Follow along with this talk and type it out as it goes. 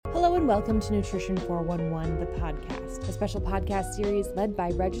Hello and welcome to Nutrition 411, the podcast, a special podcast series led by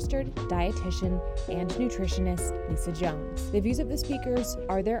registered dietitian and nutritionist Lisa Jones. The views of the speakers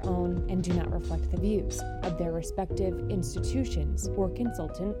are their own and do not reflect the views of their respective institutions or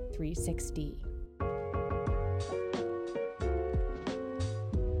Consultant 360.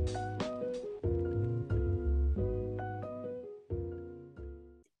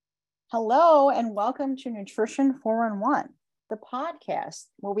 Hello and welcome to Nutrition 411, the podcast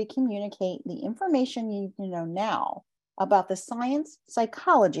where we communicate the information you need to know now about the science,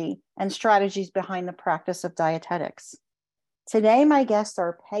 psychology, and strategies behind the practice of dietetics. Today, my guests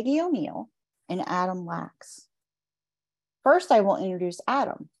are Peggy O'Neill and Adam Lax. First, I will introduce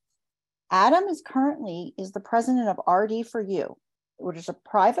Adam. Adam is the president of RD4U, which is a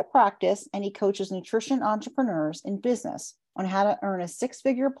private practice, and he coaches nutrition entrepreneurs in business on how to earn a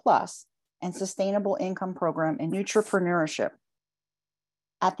six-figure plus and sustainable income program in nutripreneurship.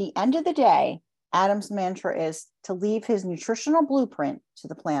 At the end of the day, Adam's mantra is to leave his nutritional blueprint to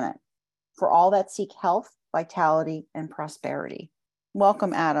the planet for all that seek health, vitality, and prosperity.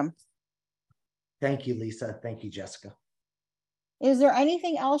 Welcome, Adam. Thank you, Lisa. Thank you, Jessica. Is there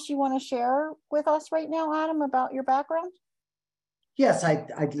anything else you want to share with us right now, Adam, about your background? Yes,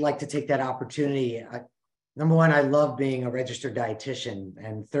 I'd like to take that opportunity. Number one, I love being a registered dietitian,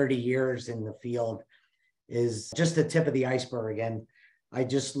 and 30 years in the field is just the tip of the iceberg. And I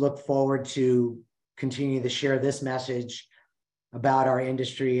just look forward to continuing to share this message about our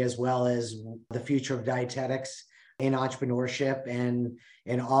industry as well as the future of dietetics in entrepreneurship and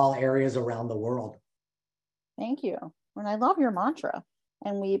in all areas around the world. Thank you. And I love your mantra,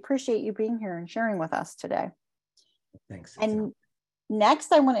 and we appreciate you being here and sharing with us today. Thanks. And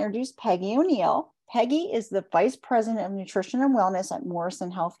next, I want to introduce Peggy O'Neill. Peggy is the Vice President of Nutrition and Wellness at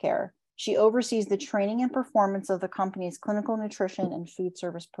Morrison Healthcare. She oversees the training and performance of the company's clinical nutrition and food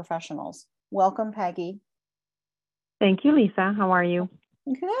service professionals. Welcome, Peggy. Thank you, Lisa. How are you?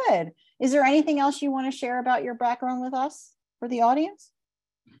 Good. Is there anything else you want to share about your background with us for the audience?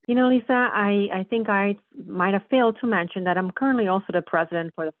 You know, Lisa, I think I might have failed to mention that I'm currently also the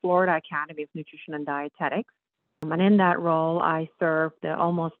president for the Florida Academy of Nutrition and Dietetics. And in that role, I serve the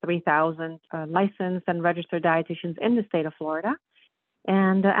almost 3,000 licensed and registered dietitians in the state of Florida.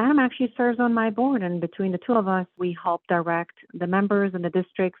 And Adam actually serves on my board. And between the two of us, we help direct the members and the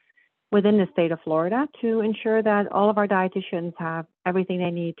districts within the state of Florida to ensure that all of our dietitians have everything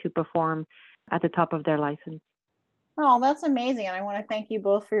they need to perform at the top of their license. Oh, that's amazing. And I want to thank you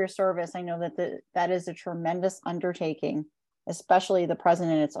both for your service. I know that that is a tremendous undertaking. Especially the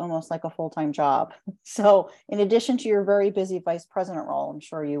president, it's almost like a full-time job. So in addition to your very busy vice president role, I'm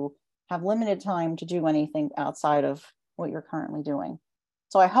sure you have limited time to do anything outside of what you're currently doing.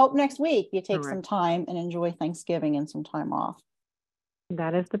 So I hope next week you take some time and enjoy Thanksgiving and some time off.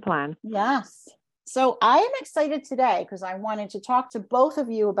 That is the plan. Yes. So I am excited today because I wanted to talk to both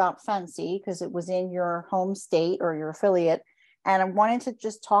of you about FNCE because it was in your home state or your affiliate. And I wanted to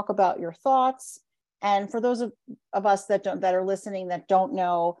just talk about your thoughts. And for those of us that are listening that don't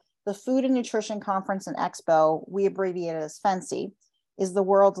know, the Food and Nutrition Conference and Expo, we abbreviate it as FNCE, is the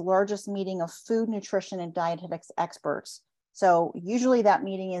world's largest meeting of food, nutrition, and dietetics experts. So usually that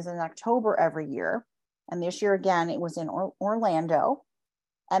meeting is in October every year. And this year, again, it was in Orlando.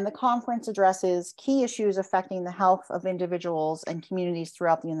 And the conference addresses key issues affecting the health of individuals and communities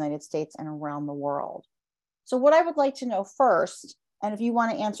throughout the United States and around the world. So what I would like to know first, and if you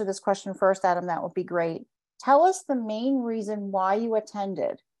want to answer this question first, Adam, that would be great. Tell us the main reason why you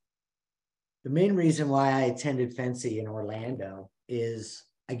attended. The main reason why I attended FNCE in Orlando is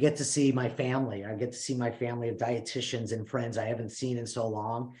I get to see my family. I get to see my family of dietitians and friends I haven't seen in so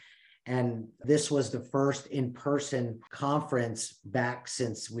long. And this was the first in-person conference back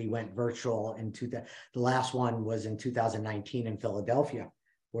since we went virtual the last one was in 2019 in Philadelphia,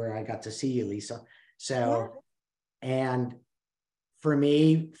 where I got to see you, Lisa. And for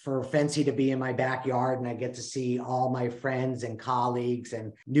me, for FNCE to be in my backyard and I get to see all my friends and colleagues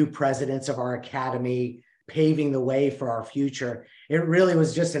and new presidents of our academy paving the way for our future, it really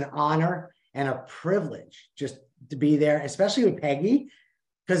was just an honor and a privilege just to be there, especially with Peggy,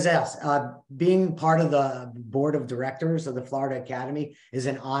 because being part of the board of directors of the Florida Academy is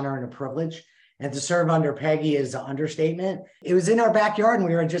an honor and a privilege. And to serve under Peggy is an understatement. It was in our backyard and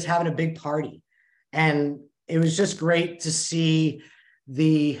we were just having a big party. And it was just great to see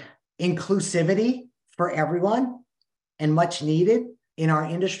the inclusivity for everyone and much needed in our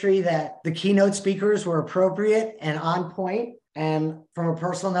industry, that the keynote speakers were appropriate and on point. And from a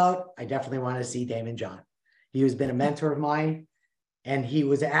personal note, I definitely want to see Daymond John. He has been a mentor of mine, and he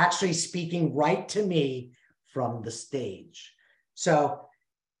was actually speaking right to me from the stage. So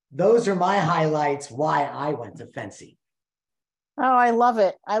those are my highlights why I went to Fancy. Oh, I love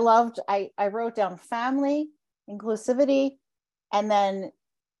it. I wrote down family, inclusivity, and then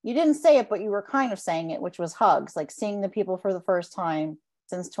you didn't say it, but you were kind of saying it, which was hugs, like seeing the people for the first time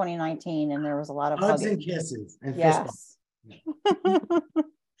since 2019. And there was a lot of Hugs hugging. and kisses and fist bumps. Yes.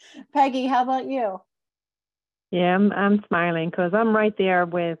 Peggy, how about you? Yeah, I'm smiling because I'm right there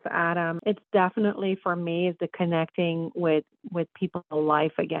with Adam. It's definitely for me is the connecting with people in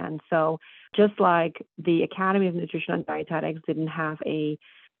life again. So just like the Academy of Nutrition and Dietetics didn't have a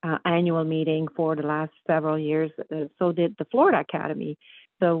annual meeting for the last several years, so did the Florida Academy.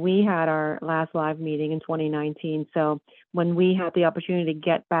 So we had our last live meeting in 2019. So when we had the opportunity to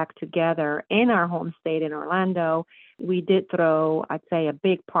get back together in our home state in Orlando, we did throw, I'd say, a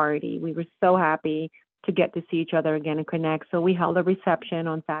big party. We were so happy to get to see each other again and connect. So we held a reception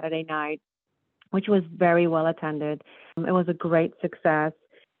on Saturday night, which was very well attended. It was a great success.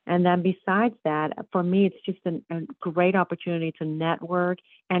 And then besides that, for me, it's just a great opportunity to network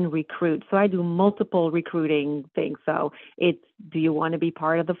and recruit. So I do multiple recruiting things. So it's, do you want to be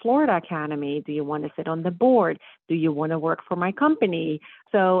part of the Florida Academy? Do you want to sit on the board? Do you want to work for my company?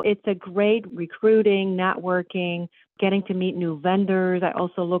 So it's a great recruiting, networking, getting to meet new vendors. I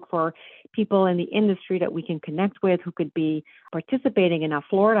also look for people in the industry that we can connect with who could be participating in a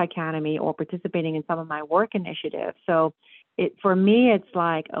Florida Academy or participating in some of my work initiatives. So for me, it's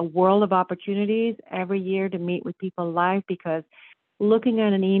like a world of opportunities every year to meet with people live, because looking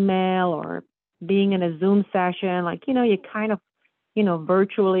at an email or being in a Zoom session, like, you kind of,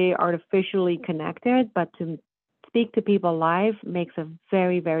 virtually, artificially connected, but to speak to people live makes a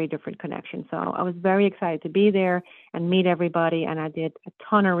very, very different connection. So I was very excited to be there and meet everybody. And I did a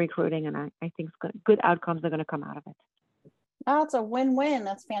ton of recruiting, and I think good outcomes are going to come out of it. That's a win-win.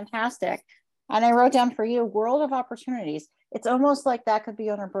 That's fantastic. And I wrote down for you, world of opportunities. It's almost like that could be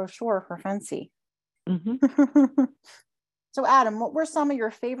on a brochure for Fancy. Mm-hmm. So Adam, what were some of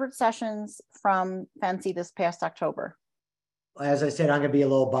your favorite sessions from Fancy this past October? As I said, I'm going to be a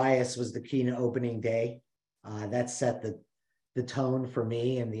little biased, was the keynote opening day. That set the tone for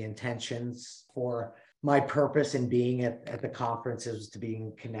me and the intentions for my purpose in being at the conference is to be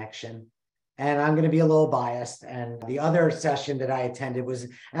in connection. And I'm going to be a little biased. And the other session that I attended was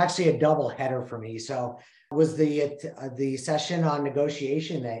actually a double header for me. So it was the session on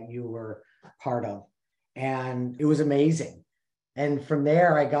negotiation that you were part of. And it was amazing. And from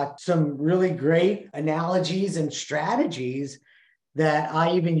there, I got some really great analogies and strategies that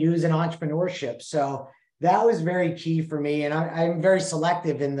I even use in entrepreneurship. So that was very key for me. And I'm very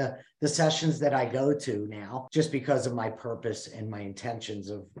selective in the sessions that I go to now, just because of my purpose and my intentions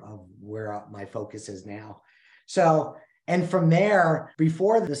of where my focus is now. So, and from there,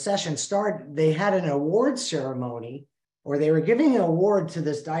 before the session started, they had an award ceremony, or they were giving an award to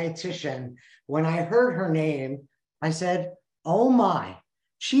this dietitian. When I heard her name, I said, oh my,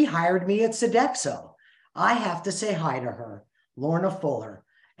 she hired me at Sodexo. I have to say hi to her, Lorna Fuller.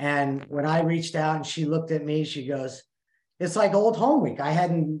 And when I reached out and she looked at me, she goes, it's like old home week. I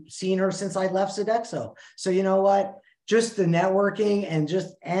hadn't seen her since I left Sodexo. So you know what? Just the networking and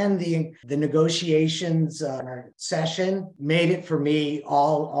the negotiations session made it for me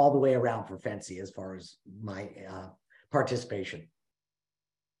all the way around for Fancy as far as my participation.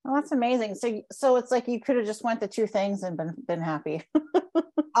 Oh, that's amazing. So it's like you could have just went to two things and been happy.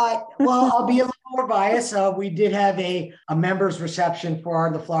 Well, I'll be a little more biased. We did have a members reception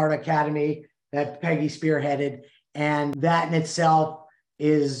for the Florida Academy that Peggy spearheaded, and that in itself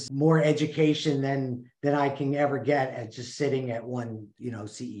is more education than I can ever get at just sitting at one,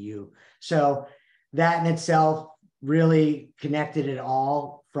 CEU. So that in itself really connected it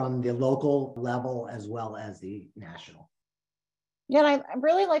all from the local level as well as the national. Yeah, and I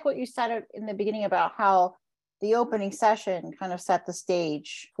really like what you said in the beginning about how the opening session kind of set the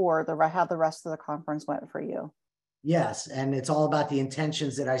stage for how the rest of the conference went for you. Yes, and it's all about the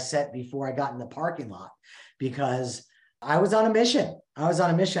intentions that I set before I got in the parking lot, because I was on a mission. I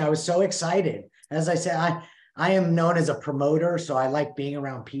was so excited. As I said, I am known as a promoter, so I like being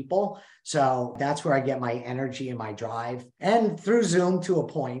around people. So that's where I get my energy and my drive, and through Zoom to a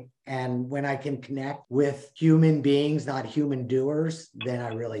point. And when I can connect with human beings, not human doers, then I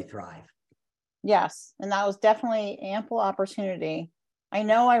really thrive. Yes, and that was definitely ample opportunity. I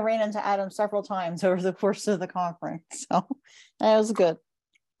know I ran into Adam several times over the course of the conference, so that was good.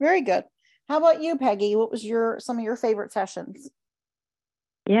 Very good. How about you, Peggy? What was some of your favorite sessions?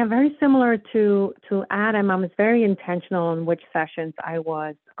 Yeah, very similar to Adam. I was very intentional on which sessions I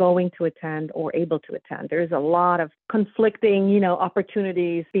was going to attend or able to attend. There's a lot of conflicting,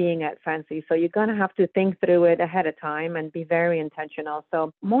 opportunities being at Fancy. So you're going to have to think through it ahead of time and be very intentional.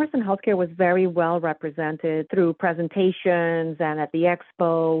 So Morrison Healthcare was very well represented through presentations and at the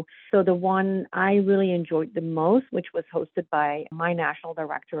expo. So the one I really enjoyed the most, which was hosted by my National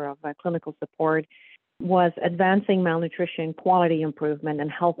Director of Clinical Support, was Advancing Malnutrition, Quality Improvement,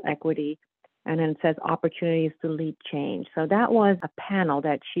 and Health Equity. And then it says Opportunities to Lead Change. So that was a panel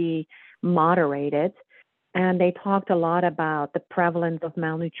that she moderated. And they talked a lot about the prevalence of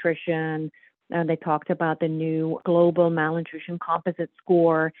malnutrition. And they talked about the new global malnutrition composite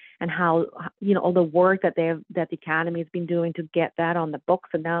score and how, all the work that the Academy has been doing to get that on the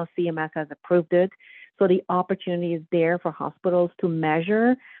books. And now CMS has approved it. So the opportunity is there for hospitals to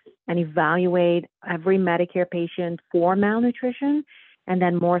measure and evaluate every Medicare patient for malnutrition. And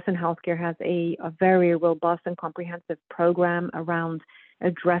then Morrison Healthcare has a very robust and comprehensive program around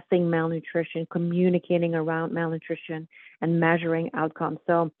addressing malnutrition, communicating around malnutrition, and measuring outcomes.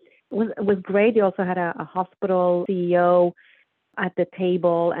 So it was great. They also had a hospital CEO at the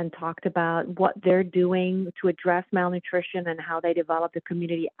table and talked about what they're doing to address malnutrition and how they developed a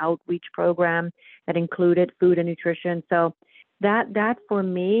community outreach program that included food and nutrition. So that for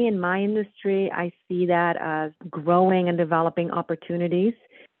me in my industry, I see that as growing and developing opportunities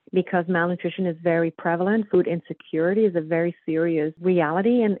because malnutrition is very prevalent. Food insecurity is a very serious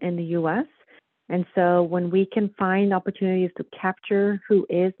reality in the U.S. And so when we can find opportunities to capture who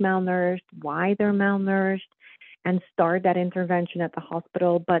is malnourished, why they're malnourished, and start that intervention at the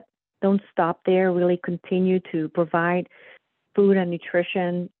hospital, but don't stop there, really continue to provide food and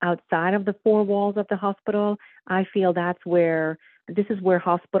nutrition outside of the four walls of the hospital, I feel this is where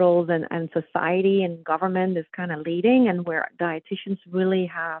hospitals and society and government is kind of leading and where dietitians really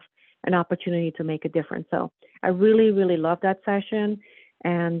have an opportunity to make a difference. So I really, really loved that session.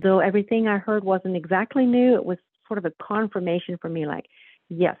 And though everything I heard wasn't exactly new, it was sort of a confirmation for me, like,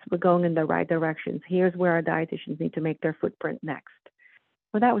 yes, we're going in the right directions. Here's where our dietitians need to make their footprint next.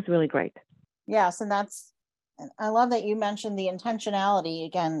 So that was really great. Yes, and I love that you mentioned the intentionality,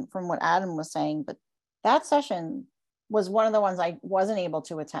 again, from what Adam was saying, but that session was one of the ones I wasn't able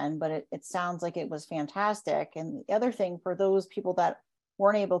to attend, but it sounds like it was fantastic. And the other thing, for those people that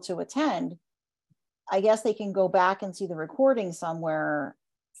weren't able to attend, I guess they can go back and see the recording somewhere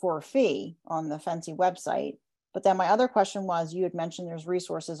for a fee on the Fancy website. But then my other question was, you had mentioned there's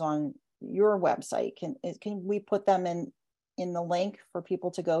resources on your website. Can we put them in the link for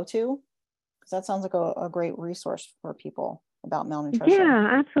people to go to? Because that sounds like a great resource for people about malnutrition. Yeah,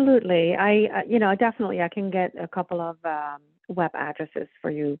 absolutely. I definitely, I can get a couple of web addresses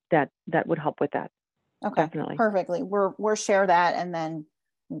for you that would help with that. Okay, definitely. Perfectly. We'll share that and then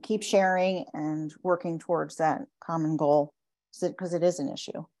keep sharing and working towards that common goal because it is an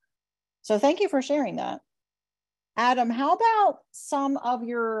issue. So thank you for sharing that. Adam, how about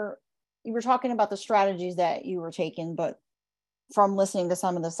you were talking about the strategies that you were taking, but from listening to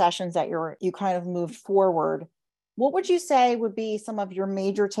some of the sessions that you kind of moved forward, what would you say would be some of your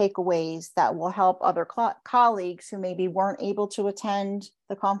major takeaways that will help other colleagues who maybe weren't able to attend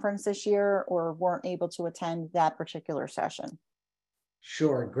the conference this year or weren't able to attend that particular session?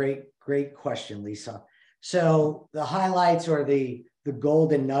 Sure. Great question, Lisa. So the highlights or the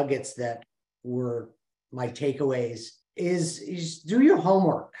golden nuggets that were my takeaways is do your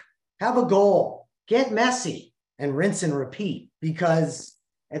homework, have a goal, get messy, and rinse and repeat. Because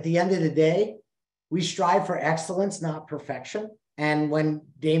at the end of the day, we strive for excellence, not perfection. And when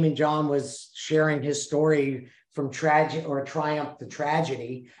Daymond John was sharing his story from triumph to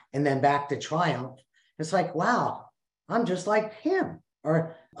tragedy, and then back to triumph, it's like, wow, I'm just like him.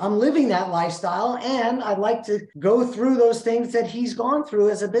 Or I'm living that lifestyle, and I'd like to go through those things that he's gone through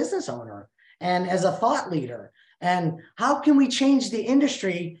as a business owner and as a thought leader. And how can we change the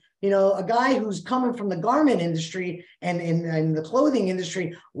industry? A guy who's coming from the garment industry and in the clothing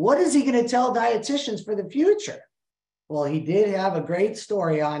industry, what is he going to tell dietitians for the future? Well, he did have a great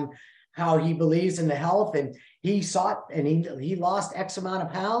story on how he believes in the health, and he he lost X amount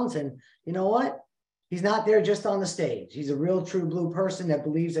of pounds. And you know what? He's not there just on the stage. He's a real true blue person that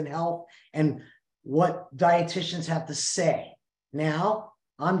believes in health and what dietitians have to say. Now,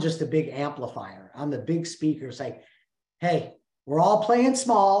 I'm just a big amplifier. I'm the big speaker. It's like, hey, we're all playing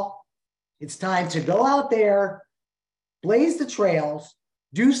small. It's time to go out there, blaze the trails,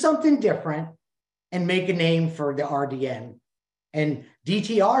 do something different, and make a name for the RDN and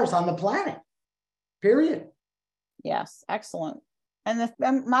DTRs on the planet, period. Yes, excellent. And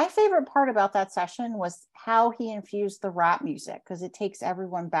my favorite part about that session was how he infused the rap music, because it takes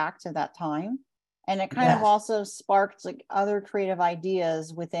everyone back to that time. And it kind of Yes. also sparked like other creative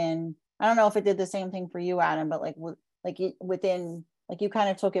ideas within, I don't know if it did the same thing for you, Adam, but within, like you kind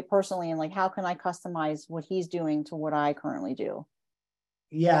of took it personally and like, how can I customize what he's doing to what I currently do?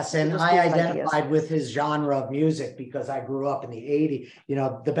 Yes, and Just I creative identified ideas. with his genre of music because I grew up in the 80s. You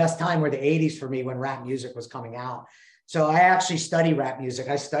know, the best time were the 80s for me when rap music was coming out. So I actually study rap music.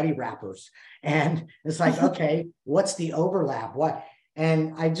 I study rappers. And it's like, okay, what's the overlap? What?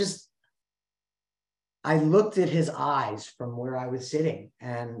 And I looked at his eyes from where I was sitting,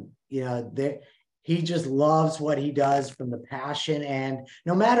 and you know, he just loves what he does from the passion. And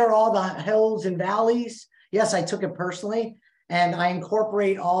no matter all the hills and valleys, yes, I took it personally, and I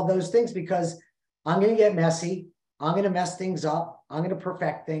incorporate all those things because I'm going to get messy. I'm going to mess things up. I'm going to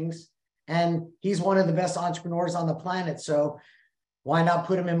perfect things. And he's one of the best entrepreneurs on the planet. So why not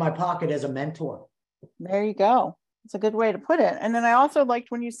put him in my pocket as a mentor? There you go. It's a good way to put it. And then I also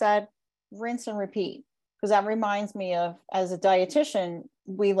liked when you said rinse and repeat, because that reminds me of, as a dietitian,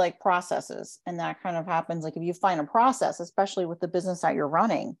 we like processes, and that kind of happens. Like if you find a process, especially with the business that you're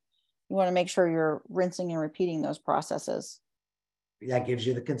running, you want to make sure you're rinsing and repeating those processes. That gives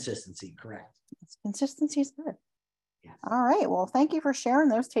you the consistency, correct? Consistency is good. Yes. All right. Well, thank you for sharing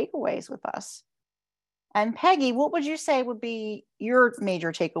those takeaways with us. And Peggy, what would you say would be your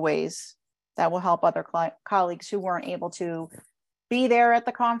major takeaways that will help other colleagues who weren't able to be there at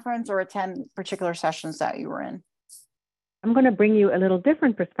the conference or attend particular sessions that you were in? I'm going to bring you a little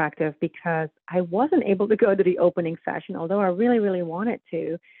different perspective because I wasn't able to go to the opening session, although I really, really wanted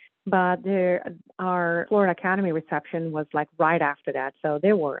to. But our Florida Academy reception was like right after that. So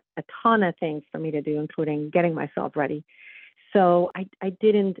there were a ton of things for me to do, including getting myself ready. So I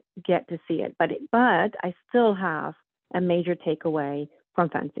didn't get to see it, but I still have a major takeaway from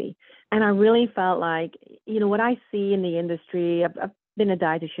FNCE. And I really felt like, you know, what I see in the industry, I've been a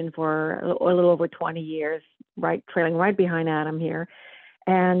dietitian for a little over 20 years, right, trailing right behind Adam here.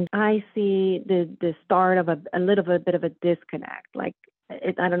 And I see the start of a little bit of a disconnect. Like,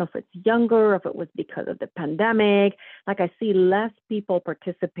 I don't know if it's younger, if it was because of the pandemic. Like I see less people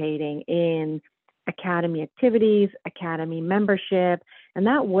participating in academy activities, academy membership, and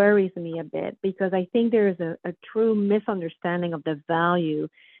that worries me a bit because I think there is a true misunderstanding of the value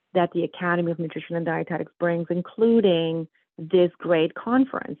that the Academy of Nutrition and Dietetics brings, including this great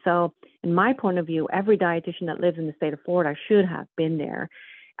conference. So in my point of view, every dietitian that lives in the state of Florida should have been there.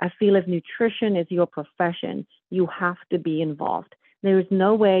 I feel if nutrition is your profession, you have to be involved. There is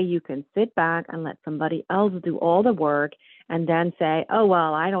no way you can sit back and let somebody else do all the work and then say, oh,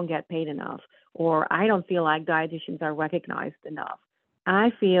 well, I don't get paid enough, or I don't feel like dietitians are recognized enough.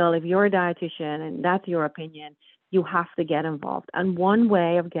 I feel if you're a dietitian and that's your opinion, you have to get involved. And one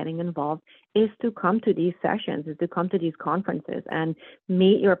way of getting involved is to come to these sessions, is to come to these conferences and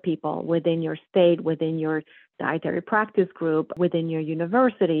meet your people within your state, within your dietary practice group, within your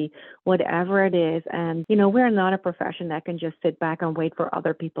university, whatever it is. And, you know, we're not a profession that can just sit back and wait for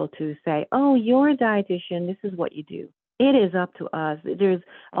other people to say, oh, you're a dietitian, this is what you do. It is up to us. There's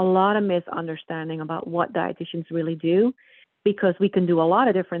a lot of misunderstanding about what dietitians really do, because we can do a lot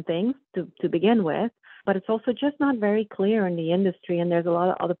of different things to begin with, but it's also just not very clear in the industry. And there's a lot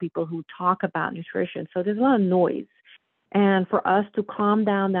of other people who talk about nutrition. So there's a lot of noise. And for us to calm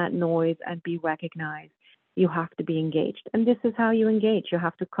down that noise and be recognized, you have to be engaged. And this is how you engage. You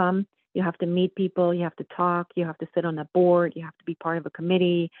have to come, you have to meet people, you have to talk, you have to sit on a board, you have to be part of a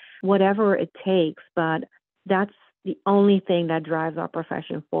committee, whatever it takes. But that's the only thing that drives our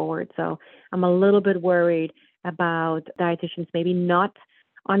profession forward. So I'm a little bit worried about dietitians maybe not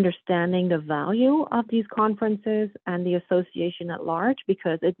understanding the value of these conferences and the association at large,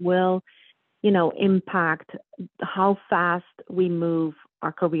 because it will, you know, impact how fast we move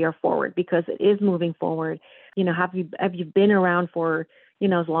our career forward, because it is moving forward. You know, have you been around for, you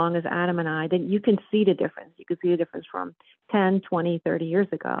know, as long as Adam and I, then you can see the difference. You can see the difference from 10, 20, 30 years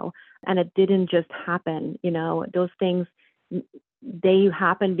ago. And it didn't just happen, you know, those things, they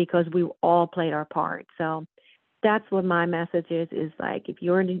happened because we all played our part. So that's what my message is like, if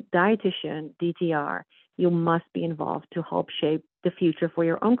you're a dietitian, DTR, you must be involved to help shape the future for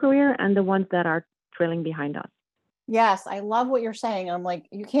your own career and the ones that are trailing behind us. Yes, I love what you're saying. I'm like,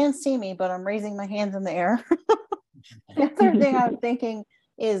 you can't see me, but I'm raising my hands in the air. The other thing I'm thinking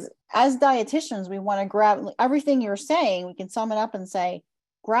is, as dietitians, we want to grab everything you're saying. We can sum it up and say,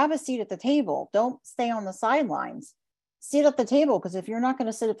 grab a seat at the table. Don't stay on the sidelines. Sit at the table, because if you're not going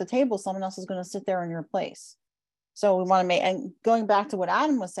to sit at the table, someone else is going to sit there in your place. So we want to make, and going back to what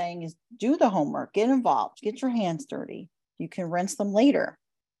Adam was saying, is do the homework, get involved, get your hands dirty. You can rinse them later,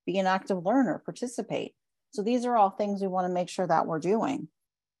 be an active learner, participate. So these are all things we want to make sure that we're doing.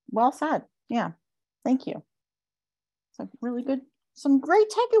 Well said. Yeah. Thank you. So really good, some great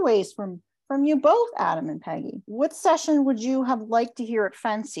takeaways from you both, Adam and Peggy. What session would you have liked to hear at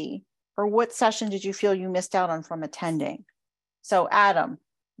FNCE, or what session did you feel you missed out on from attending? So Adam,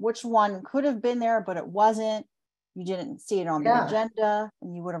 which one could have been there, but it wasn't? You didn't see it on the agenda,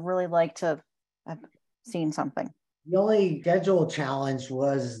 and you would have really liked to have seen something. The only schedule challenge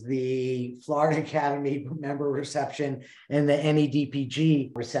was the Florida Academy member reception and the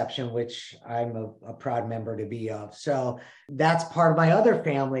NEDPG reception, which I'm a proud member to be of. So that's part of my other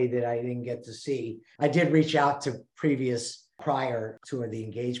family that I didn't get to see. I did reach out to prior to the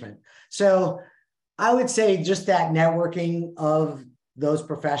engagement. So I would say just that networking of those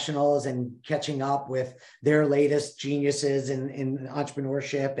professionals and catching up with their latest geniuses in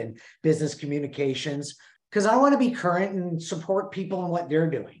entrepreneurship and business communications, because I want to be current and support people in what they're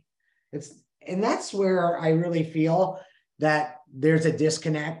doing. And that's where I really feel that there's a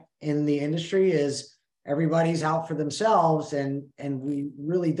disconnect in the industry, is everybody's out for themselves, and we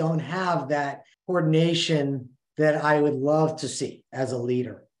really don't have that coordination that I would love to see as a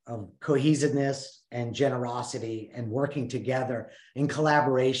leader, of cohesiveness and generosity and working together in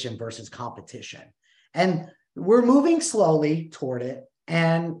collaboration versus competition. And we're moving slowly toward it,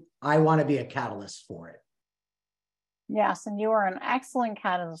 and I want to be a catalyst for it. Yes, and you are an excellent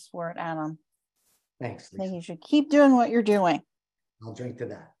catalyst for it, Adam. Thanks, Lisa. I think you should keep doing what you're doing. I'll drink to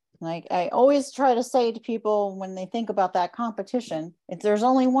that. Like I always try to say to people when they think about that competition, if there's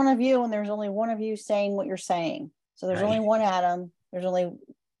only one of you and there's only one of you saying what you're saying. So there's only one Adam,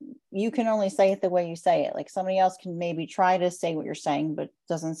 you can only say it the way you say it. Like somebody else can maybe try to say what you're saying, but it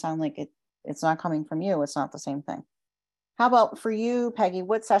doesn't sound like it's not coming from you. It's not the same thing. How about for you, Peggy,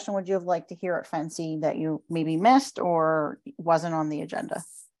 what session would you have liked to hear at FNCE that you maybe missed or wasn't on the agenda?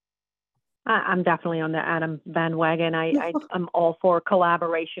 I'm definitely on the Adam bandwagon. I'm all for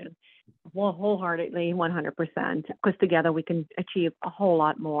collaboration, wholeheartedly, 100%, because together we can achieve a whole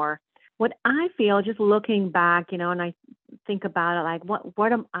lot more. What I feel, just looking back, and I think about it, like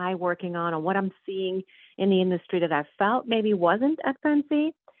what am I working on, or what I'm seeing in the industry that I felt maybe wasn't at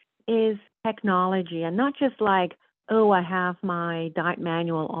FNCE, is technology, and not just like, oh, I have my diet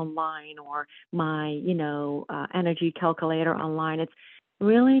manual online or my, energy calculator online. It's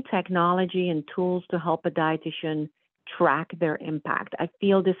really technology and tools to help a dietitian track their impact. I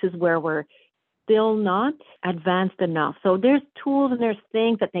feel this is where we're still not advanced enough. So there's tools and there's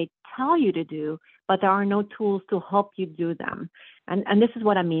things that they tell you to do, but there are no tools to help you do them. And this is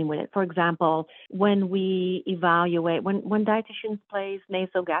what I mean with it. For example, when we evaluate, when dietitians place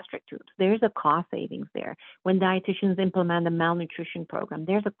nasogastric tubes, there's a cost savings there. When dietitians implement a malnutrition program,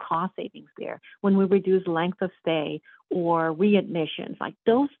 there's a cost savings there. When we reduce length of stay or readmissions, like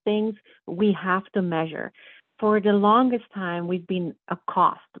those things we have to measure. For the longest time, we've been a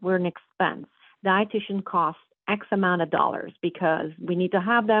cost. We're an expense. Dietitian costs X amount of dollars because we need to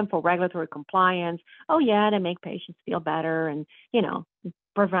have them for regulatory compliance. Oh yeah, to make patients feel better and,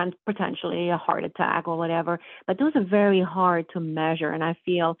 prevent potentially a heart attack or whatever. But those are very hard to measure. And I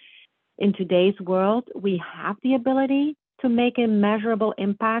feel in today's world, we have the ability to make a measurable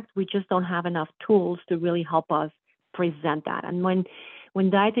impact. We just don't have enough tools to really help us present that. And when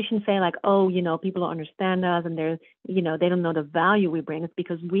dietitians say like, oh, people don't understand us and they're, they don't know the value we bring, it's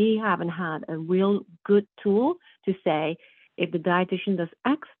because we haven't had a real good tool to say, if the dietitian does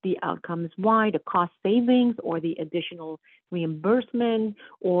X, the outcome is Y, the cost savings or the additional reimbursement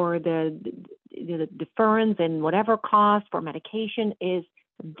or the deference in whatever cost for medication is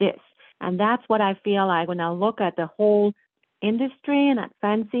this. And that's what I feel like when I look at the whole industry and at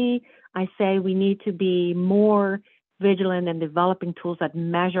FNCE, I say we need to be more vigilant in developing tools that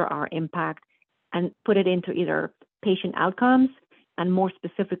measure our impact and put it into either patient outcomes and more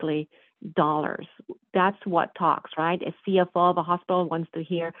specifically dollars. That's what talks, right? A CFO of a hospital wants to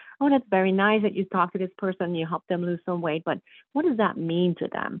hear, oh, that's very nice that you talk to this person, you help them lose some weight, but what does that mean to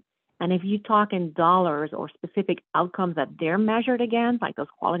them? And if you talk in dollars or specific outcomes that they're measured against, like those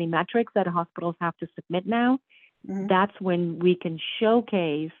quality metrics that hospitals have to submit now, that's when we can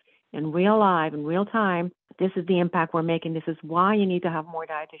showcase in real life, in real time, this is the impact we're making. This is why you need to have more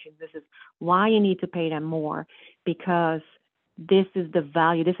dietitians. This is why you need to pay them more, because this is the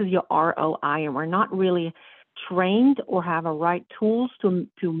value. This is your ROI, and we're not really trained or have the right tools to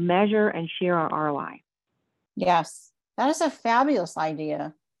measure and share our ROI. Yes, that is a fabulous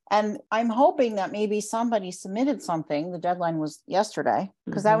idea. And I'm hoping that maybe somebody submitted something. The deadline was yesterday,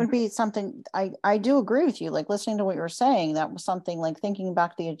 because that would be something I do agree with you. Like listening to what you were saying, that was something like thinking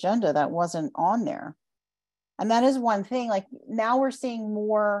back the agenda that wasn't on there. And that is one thing. Like now we're seeing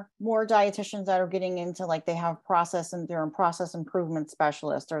more dietitians that are getting into, like, they have process and they're in process improvement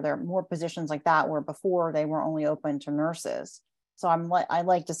specialists, or they're more positions like that, where before they were only open to nurses. So I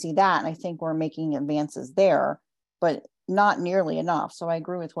like to see that. And I think we're making advances there, but not nearly enough. So I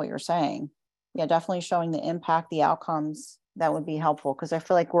agree with what you're saying. Yeah, definitely showing the impact, the outcomes, that would be helpful. Cause I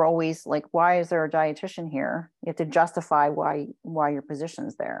feel like we're always like, why is there a dietitian here? You have to justify why your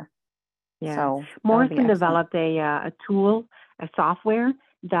position's there. Yeah. So Morrison developed a tool, a software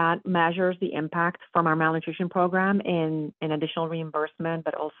that measures the impact from our malnutrition program in additional reimbursement,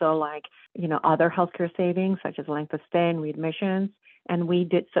 but also like, other healthcare savings, such as length of stay and readmissions. And we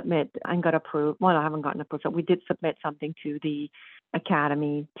did submit and got approved. Well, I haven't gotten approved, but we did submit something to the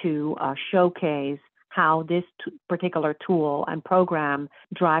Academy to showcase how this particular tool and program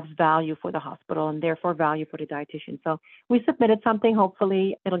drives value for the hospital and therefore value for the dietitian. So we submitted something.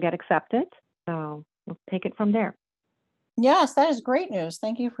 Hopefully it'll get accepted. So we'll take it from there. Yes, that is great news.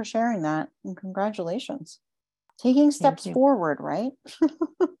 Thank you for sharing that, and congratulations. Taking steps forward, right?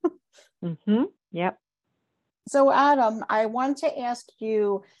 Yep. So Adam, I want to ask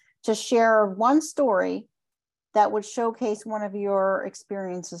you to share one story that would showcase one of your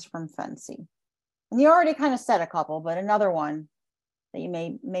experiences from FNCE. And you already kind of said a couple, but another one that you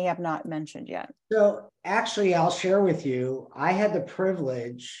may have not mentioned yet. So actually, I'll share with you, I had the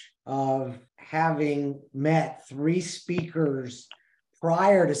privilege of having met 3 speakers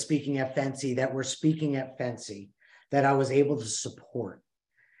prior to speaking at FNCE that were speaking at FNCE that I was able to support.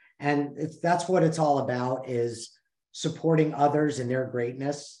 And that's what it's all about, is supporting others in their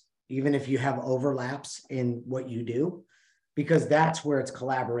greatness, even if you have overlaps in what you do, because that's where it's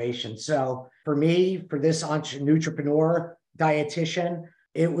collaboration. So for me, for this entrepreneur dietitian,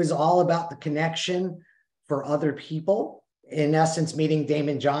 it was all about the connection for other people. In essence, meeting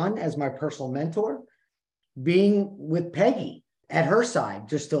Damon John as my personal mentor, being with Peggy at her side,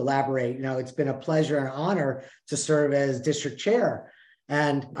 just to elaborate, it's been a pleasure and honor to serve as district chair.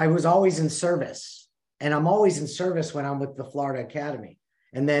 And I was always in service, and I'm always in service when I'm with the Florida Academy.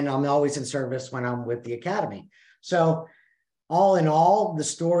 And then I'm always in service when I'm with the Academy. So all in all, the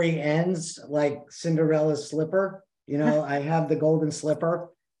story ends like Cinderella's slipper. I have the golden slipper,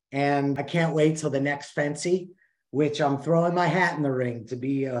 and I can't wait till the next FNCE, which I'm throwing my hat in the ring to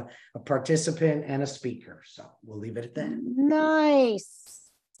be a participant and a speaker. So we'll leave it at that. Nice.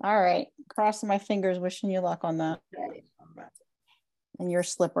 All right. Crossing my fingers, wishing you luck on that. And your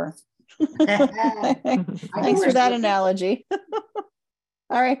slipper. Thanks for that analogy.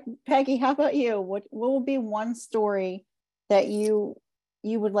 All right, Peggy, how about you? What will be one story that you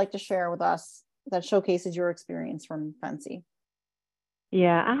would like to share with us that showcases your experience from FNCE?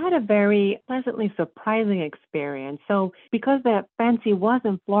 Yeah, I had a very pleasantly surprising experience. So because the FNCE was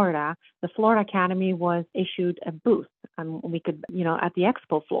in Florida, the Florida Academy was issued a booth. We could, at the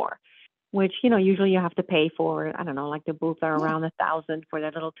expo floor, which, usually you have to pay for. I don't know, like the booths are around $1,000 for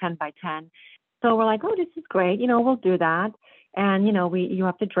that little 10 by 10. So we're like, oh, this is great. We'll do that. And, you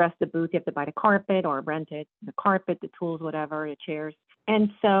have to dress the booth. You have to buy the carpet or rent it, the carpet, the tools, whatever, the chairs.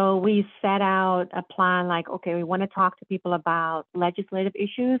 And so we set out a plan like, okay, we want to talk to people about legislative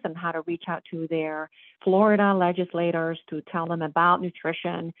issues and how to reach out to their Florida legislators to tell them about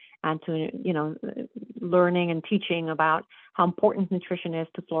nutrition and to, learning and teaching about how important nutrition is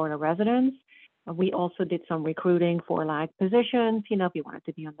to Florida residents. We also did some recruiting for like positions, if you wanted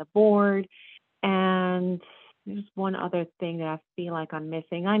to be on the board. And there's one other thing that I feel like I'm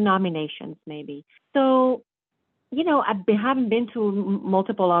missing, nominations maybe. So, I haven't been to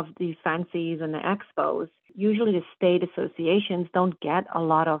multiple of these FNCEs and the expos. Usually the state associations don't get a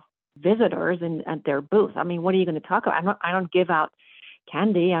lot of visitors at their booth. I mean, what are you going to talk about? I don't give out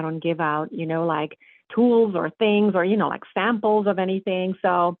candy. I don't give out, like tools or things or, like samples of anything.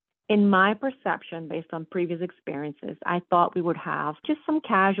 So in my perception, based on previous experiences, I thought we would have just some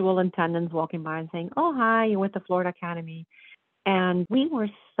casual attendants walking by and saying, oh, hi, you're with the Florida Academy. And we were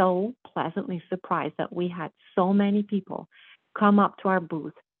so pleasantly surprised that we had so many people come up to our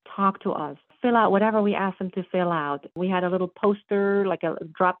booth, talk to us, fill out whatever we asked them to fill out. We had a little poster, like a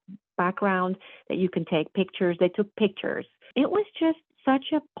drop background that you can take pictures. They took pictures. It was just such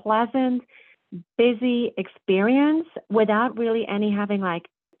a pleasant, busy experience without really any having like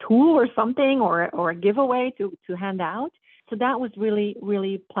tool or something or a giveaway to hand out. So that was really,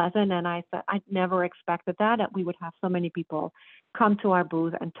 really pleasant. And I thought I'd never expected that we would have so many people come to our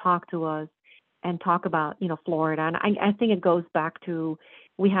booth and talk to us and talk about, Florida. And I think it goes back to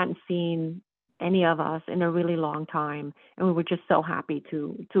we hadn't seen any of us in a really long time. And we were just so happy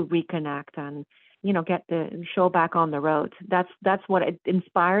to reconnect and, get the show back on the road. That's what it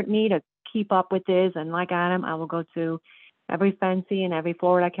inspired me to keep up with this. And like Adam, I will go to every FNCE and every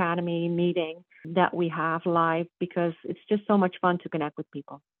Florida Academy meeting that we have live because it's just so much fun to connect with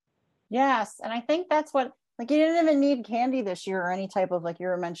people. Yes. And I think that's what, like, you didn't even need candy this year or any type of, like you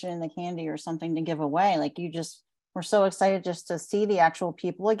were mentioning, the candy or something to give away. Like, you just were so excited just to see the actual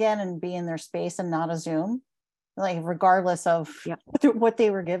people again and be in their space and not a Zoom, like regardless of what they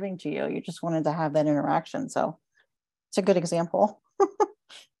were giving to you. You just wanted to have that interaction. So it's a good example.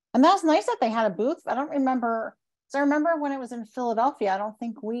 And that's nice that they had a booth. I don't remember. So I remember when it was in Philadelphia, I don't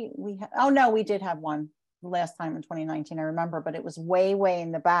think we oh no, we did have one last time in 2019. I remember, but it was way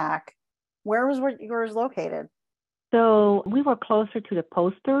in the back. Where was yours located? So we were closer to the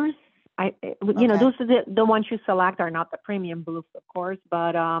posters. You know, those are the ones you select are not the premium booths, of course,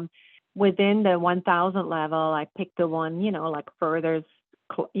 but within the 1,000 level, I picked the one, you know, like further,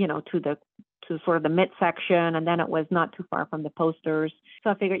 you know, to sort of the midsection, and then it was not too far from the posters. So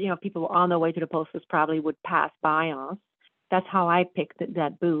I figured, you know, people on their way to the posters probably would pass by us. That's how I picked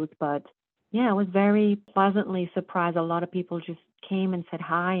that booth. But yeah, I was very pleasantly surprised. A lot of people just came and said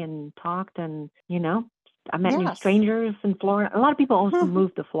hi and talked, and, you know, I met new strangers in Florida. A lot of people also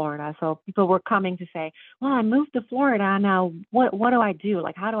moved to Florida. So people were coming to say, well, I moved to Florida. Now, what do I do?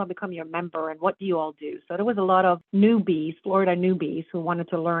 Like, how do I become your member? And what do you all do? So there was a lot of newbies, Florida newbies, who wanted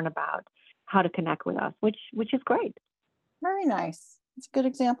to learn about how to connect with us, which is great. Very nice. It's a good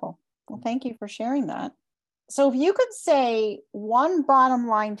example. Well, thank you for sharing that. So if you could say one bottom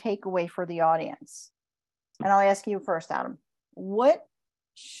line takeaway for the audience, and I'll ask you first, Adam, what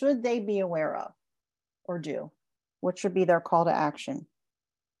should they be aware of or do? What should be their call to action?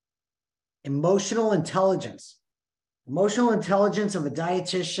 Emotional intelligence of a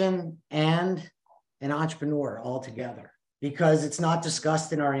dietitian and an entrepreneur altogether, because it's not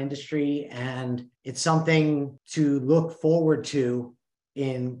discussed in our industry, and it's something to look forward to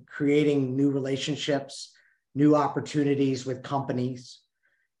in creating new relationships, new opportunities with companies,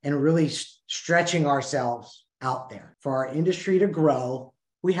 and really stretching ourselves out there. For our industry to grow,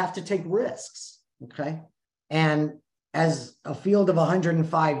 we have to take risks, okay? And as a field of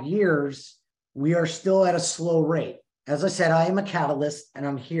 105 years, we are still at a slow rate. As I said, I am a catalyst, and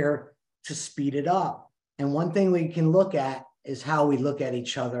I'm here to speed it up. And one thing we can look at is how we look at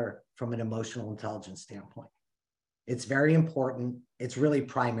each other from an emotional intelligence standpoint. It's very important. It's really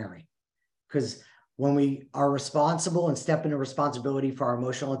primary, because when we are responsible and step into responsibility for our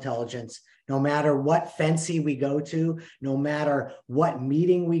emotional intelligence, no matter what FNCE we go to, no matter what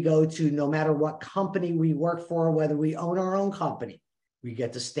meeting we go to, no matter what company we work for, whether we own our own company, we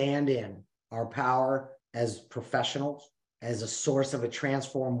get to stand in our power as professionals, as a source of a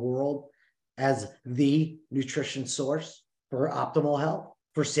transformed world, as the nutrition source for optimal health,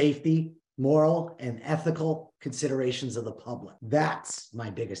 for safety, moral, and ethical considerations of the public. That's my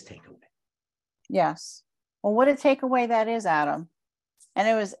biggest takeaway. Yes. Well, what a takeaway that is, Adam. And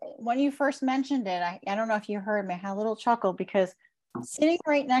it was, when you first mentioned it, I don't know if you heard me, I had a little chuckle, because sitting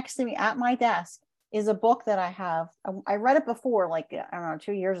right next to me at my desk is a book that I have. I read it before, like, I don't know,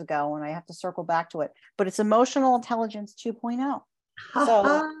 2 years ago, and I have to circle back to it, but it's Emotional Intelligence 2.0.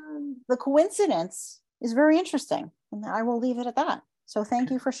 So the coincidence is very interesting, and I will leave it at that. So thank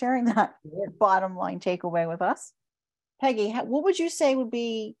you for sharing that bottom line takeaway with us. Peggy, what would you say would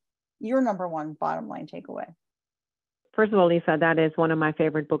be your number one bottom line takeaway? First of all, Lisa, that is one of my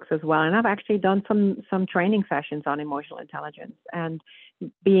favorite books as well. And I've actually done some training sessions on emotional intelligence. And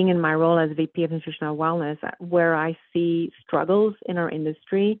being in my role as VP of Nutritional Wellness, where I see struggles in our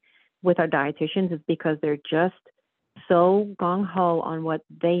industry with our dietitians, is because they're just so gung-ho on what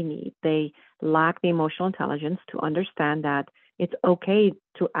they need. They lack the emotional intelligence to understand that it's okay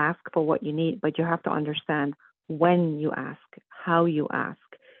to ask for what you need, but you have to understand when you ask, how you ask,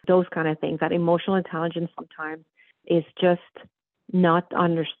 those kind of things. That emotional intelligence sometimes is just not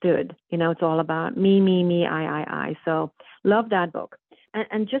understood. You know, it's all about me, I. So love that book.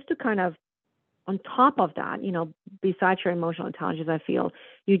 And just to kind of, on top of that, you know, besides your emotional intelligence, I feel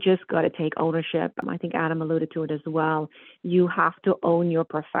you just got to take ownership. I think Adam alluded to it as well. You have to own your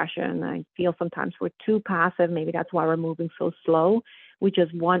profession. I feel sometimes we're too passive. Maybe that's why we're moving so slow. We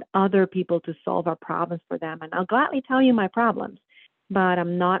just want other people to solve our problems for them. And I'll gladly tell you my problems, but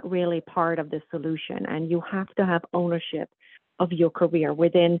I'm not really part of the solution. And you have to have ownership of your career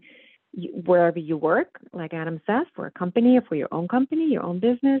within wherever you work, like Adam says, for a company or for your own company, your own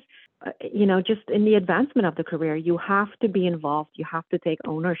business, you know, just in the advancement of the career, you have to be involved. You have to take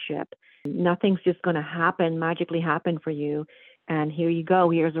ownership. Nothing's just going to magically happen for you. And here you go.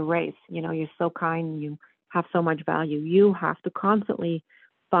 Here's a race. You know, you're so kind. You have so much value. You have to constantly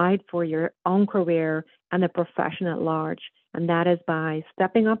fight for your own career and the profession at large. And that is by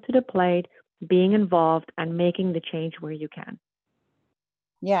stepping up to the plate, being involved, and making the change where you can.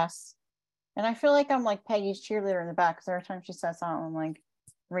 Yes. And I feel like I'm like Peggy's cheerleader in the back, because every time she says something, I'm like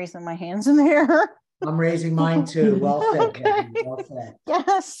raising my hands in the air. I'm raising mine too. Well said. Okay. Peggy. Well said.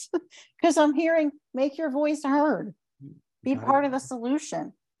 Yes, because I'm hearing, make your voice heard, be Got part it. of the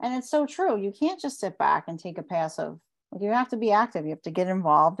solution. And it's so true. You can't just sit back and take a passive. Like, you have to be active. You have to get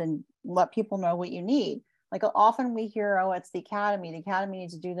involved and let people know what you need. Like, often we hear, oh, it's the academy. The academy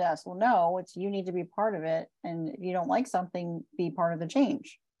needs to do this. Well, no, it's you need to be part of it. And if you don't like something, be part of the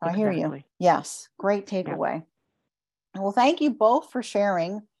change. I hear you. Exactly. Yes, great takeaway. Well, thank you both for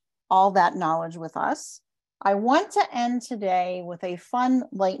sharing all that knowledge with us. I want to end today with a fun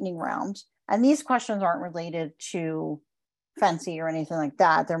lightning round. And these questions aren't related to Fency or anything like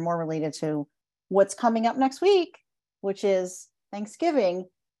that. They're more related to what's coming up next week, which is Thanksgiving.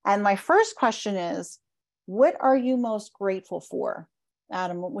 And my first question is, what are you most grateful for?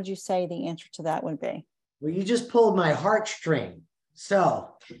 Adam, what would you say the answer to that would be? Well, you just pulled my heartstring.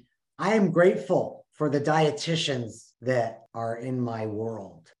 So I am grateful for the dietitians that are in my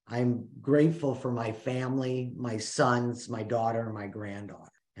world. I'm grateful for my family, my sons, my daughter, my granddaughter,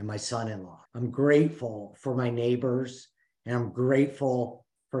 and my son-in-law. I'm grateful for my neighbors, and I'm grateful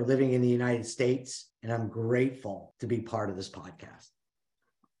for living in the United States, and I'm grateful to be part of this podcast.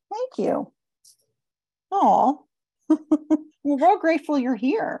 Thank you. Oh, we're all grateful you're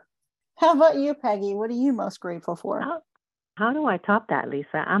here. How about you, Peggy? What are you most grateful for? How do I top that,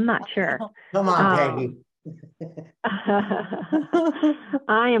 Lisa? I'm not sure. Come on, Peggy.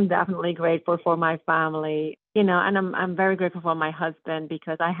 I am definitely grateful for my family, and I'm very grateful for my husband,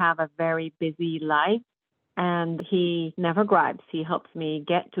 because I have a very busy life, and he never gripes. He helps me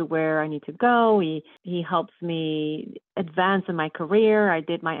get to where I need to go. He helps me advance in my career. I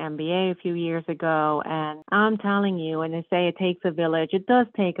did my MBA a few years ago, and I'm telling you, and they say it takes a village. It does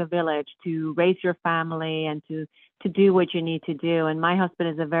take a village to raise your family and to do what you need to do. And my husband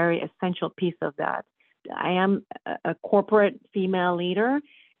is a very essential piece of that. I am a corporate female leader,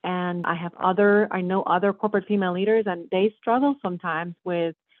 and I know other corporate female leaders, and they struggle sometimes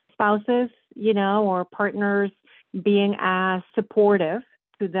with spouses, or partners being as supportive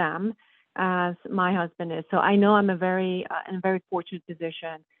to them as my husband is. So I know I'm in a very fortunate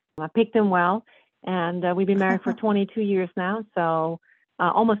position. I picked him well, and we've been married for 22 years now. So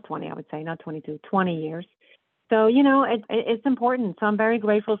almost 20, I would say, not 22, 20 years. So, it's important. So I'm very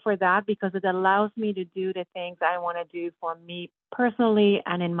grateful for that, because it allows me to do the things I want to do for me personally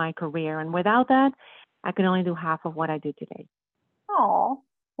and in my career. And without that, I can only do half of what I do today. Oh,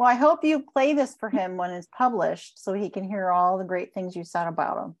 well, I hope you play this for him when it's published, so he can hear all the great things you said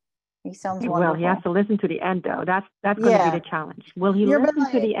about him. He sounds wonderful. Well, he has to listen to the end, though. That's going to be the challenge. Will he listen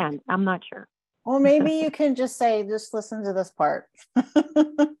to the end? I'm not sure. Well, maybe you can just say, just listen to this part.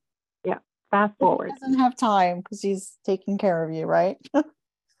 Yeah. Fast forward. He doesn't have time because he's taking care of you, right?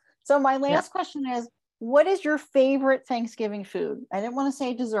 So my last question is, what is your favorite Thanksgiving food? I didn't want to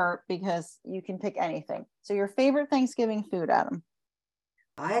say dessert, because you can pick anything. So your favorite Thanksgiving food, Adam?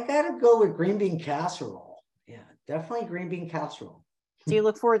 I gotta go with green bean casserole. Yeah, definitely green bean casserole. Do you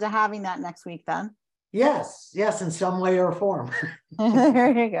look forward to having that next week then? Yes, in some way or form.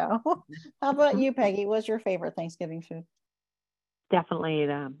 There you go. How about you, Peggy? What's your favorite Thanksgiving food? Definitely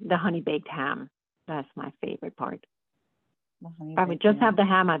the honey baked ham. That's my favorite part. I would just have the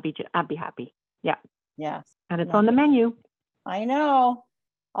ham. I'd be happy. Yeah. Yes. And it's on the menu. I know.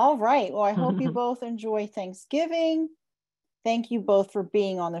 All right. Well, I hope you both enjoy Thanksgiving. Thank you both for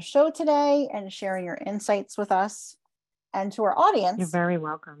being on the show today and sharing your insights with us. And to our audience. You're very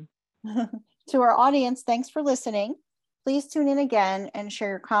welcome. To our audience, thanks for listening. Please tune in again and share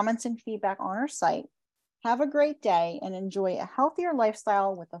your comments and feedback on our site. Have a great day and enjoy a healthier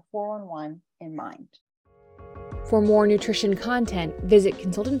lifestyle with the 4-1-1 in mind. For more nutrition content, visit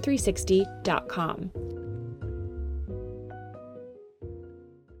consultant360.com.